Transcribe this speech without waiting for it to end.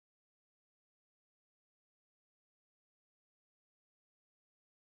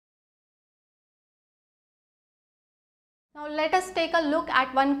Now let us take a look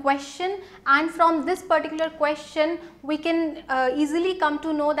at one question, and from this particular question we can easily come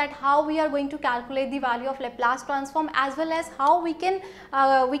to know that how we are going to calculate the value of Laplace transform, as well as how we can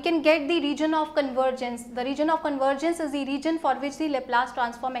get the region of convergence. The region of convergence is the region for which the Laplace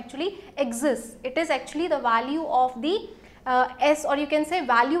transform actually exists. It is actually the value of the S, or you can say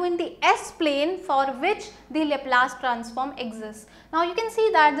value in the S plane for which the Laplace transform exists. Now you can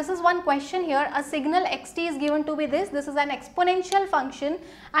see that this is one question here. A signal xt is given to be this is an exponential function,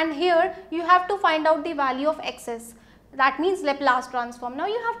 and here you have to find out the value of xs, that means Laplace transform. Now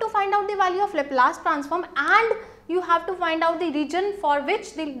you have to find out the value of Laplace transform, and you have to find out the region for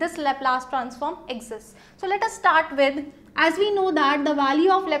which this Laplace transform exists. So let us start with, as we know that the value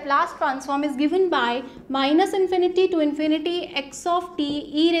of Laplace transform is given by minus infinity to infinity x of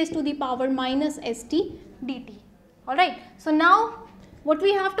t e raised to the power minus st dt. Alright, so now what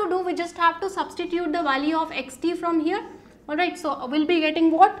we have to do, we just have to substitute the value of xt from here. Alright, so we will be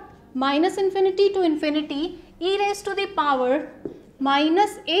getting what? Minus infinity to infinity e raised to the power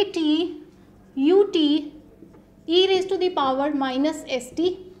minus at ut e raised to the power minus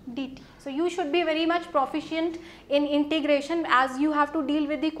st dt. So you should be very much proficient in integration, as you have to deal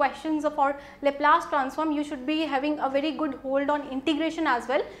with the questions for Laplace transform. You should be having a very good hold on integration as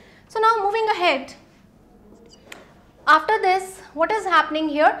well. So now moving ahead, after this, what is happening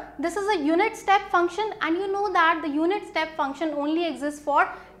here? This is a unit step function, and you know that the unit step function only exists for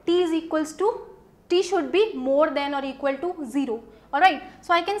t is equals to, t should be more than or equal to 0. Alright,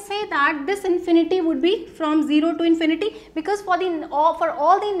 so I can say that this infinity would be from 0 to infinity, because for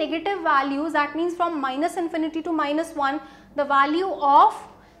all the negative values, that means from minus infinity to minus 1, the value of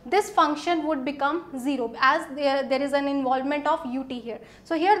this function would become 0, as there is an involvement of ut here.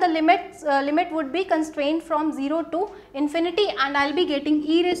 So here the limit would be constrained from 0 to infinity, and I will be getting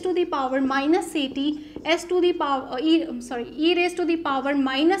e raised to the power minus at s to the power e raised to the power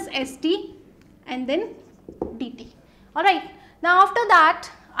minus st and then dt. Alright. Now after that,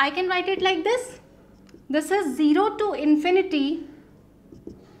 I can write it like this. This is 0 to infinity.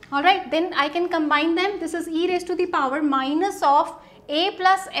 Alright, then I can combine them. This is e raised to the power minus of a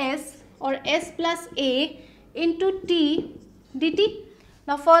plus s or s plus a into t dt.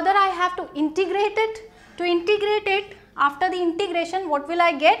 Now further I have to integrate it. To integrate it, after the integration, what will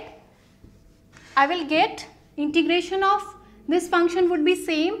I get? I will get integration of this function would be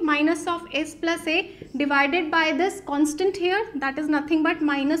same, minus of s plus a divided by this constant here, that is nothing but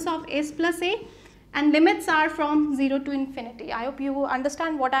minus of s plus a, and limits are from 0 to infinity. I hope you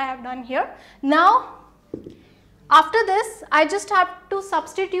understand what I have done here. Now after this, I just have to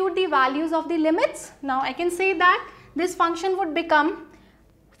substitute the values of the limits. Now I can say that this function would become,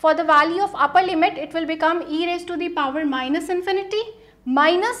 for the value of upper limit, it will become e raised to the power minus infinity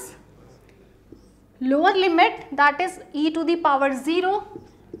minus lower limit, that is e to the power 0,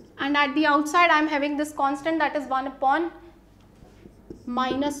 and at the outside I am having this constant, that is 1 upon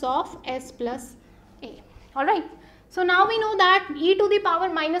minus of s plus a. Alright. So now we know that e to the power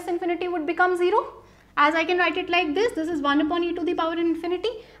minus infinity would become 0, as I can write it like this. This is 1 upon e to the power infinity,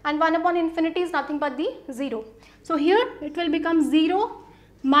 and 1 upon infinity is nothing but the 0. So here it will become 0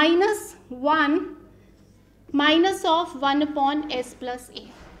 minus 1 minus of 1 upon s plus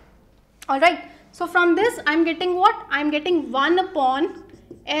a. Alright. So from this I am getting what? I am getting 1 upon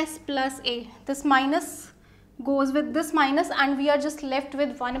s plus a. This minus goes with this minus, and we are just left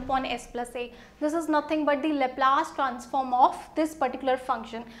with 1 upon s plus a. This is nothing but the Laplace transform of this particular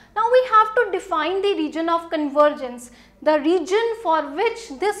function. Now we have to define the region of convergence, the region for which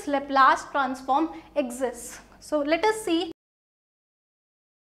this Laplace transform exists. So let us see.